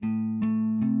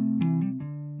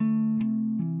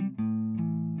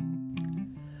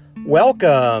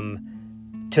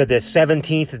Welcome to the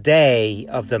 17th day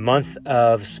of the month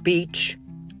of Speech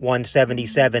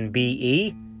 177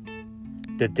 BE,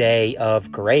 the day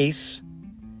of grace,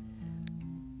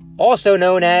 also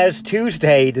known as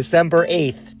Tuesday, December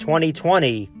 8th,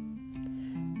 2020.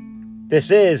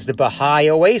 This is the Baha'i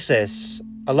Oasis.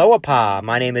 Aloha,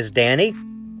 my name is Danny.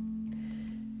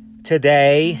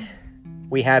 Today,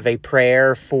 we have a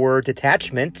prayer for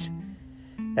detachment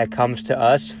that comes to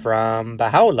us from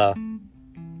Baha'u'llah.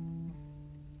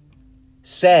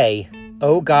 Say,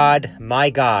 O God, my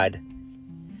God,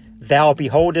 thou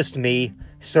beholdest me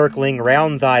circling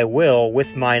round thy will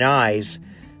with mine eyes,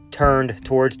 turned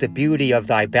towards the beauty of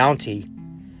thy bounty,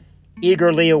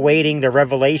 eagerly awaiting the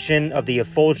revelation of the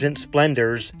effulgent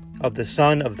splendors of the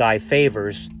sun of thy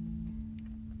favors.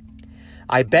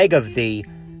 I beg of thee,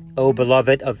 O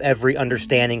beloved of every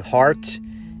understanding heart,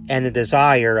 and the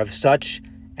desire of such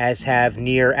as have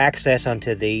near access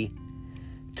unto thee,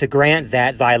 to grant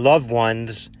that thy loved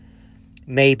ones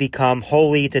may become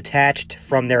wholly detached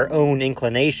from their own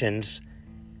inclinations,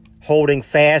 holding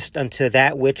fast unto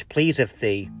that which pleaseth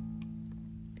thee.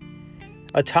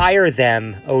 Attire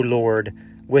them, O Lord,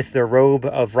 with the robe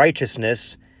of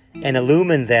righteousness, and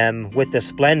illumine them with the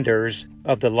splendors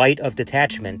of the light of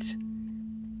detachment.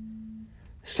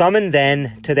 Summon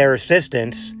then to their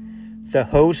assistance the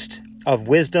host of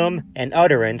wisdom and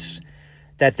utterance,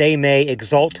 that they may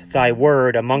exalt thy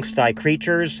word amongst thy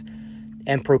creatures,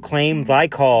 and proclaim thy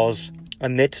cause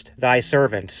amidst thy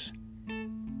servants.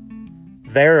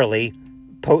 Verily,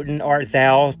 potent art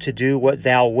thou to do what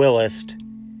thou willest,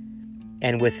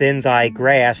 and within thy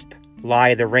grasp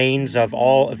lie the reins of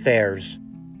all affairs.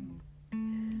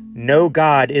 No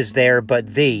God is there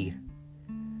but thee,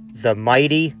 the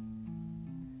mighty,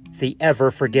 the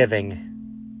ever-forgiving.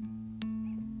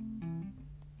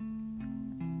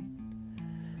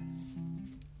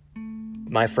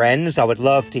 My friends, I would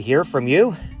love to hear from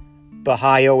you.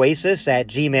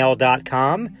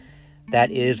 BahaiOasis@gmail.com.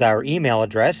 That is our email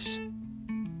address.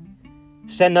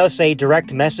 Send us a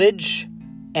direct message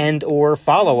and or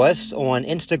follow us on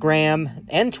Instagram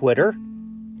and Twitter,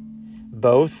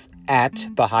 both at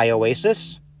Baha'i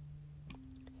Oasis.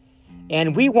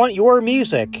 And we want your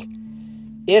music.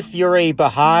 If you're a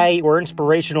Baha'i or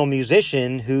inspirational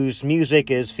musician whose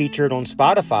music is featured on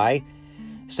Spotify,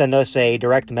 send us a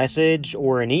direct message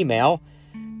or an email,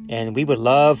 and we would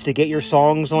love to get your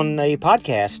songs on a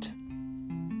podcast.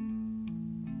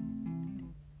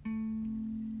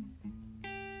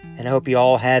 And I hope you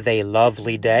all have a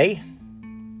lovely day.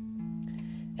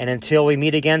 And until we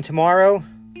meet again tomorrow,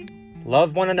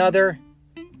 love one another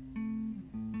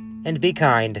and be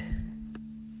kind.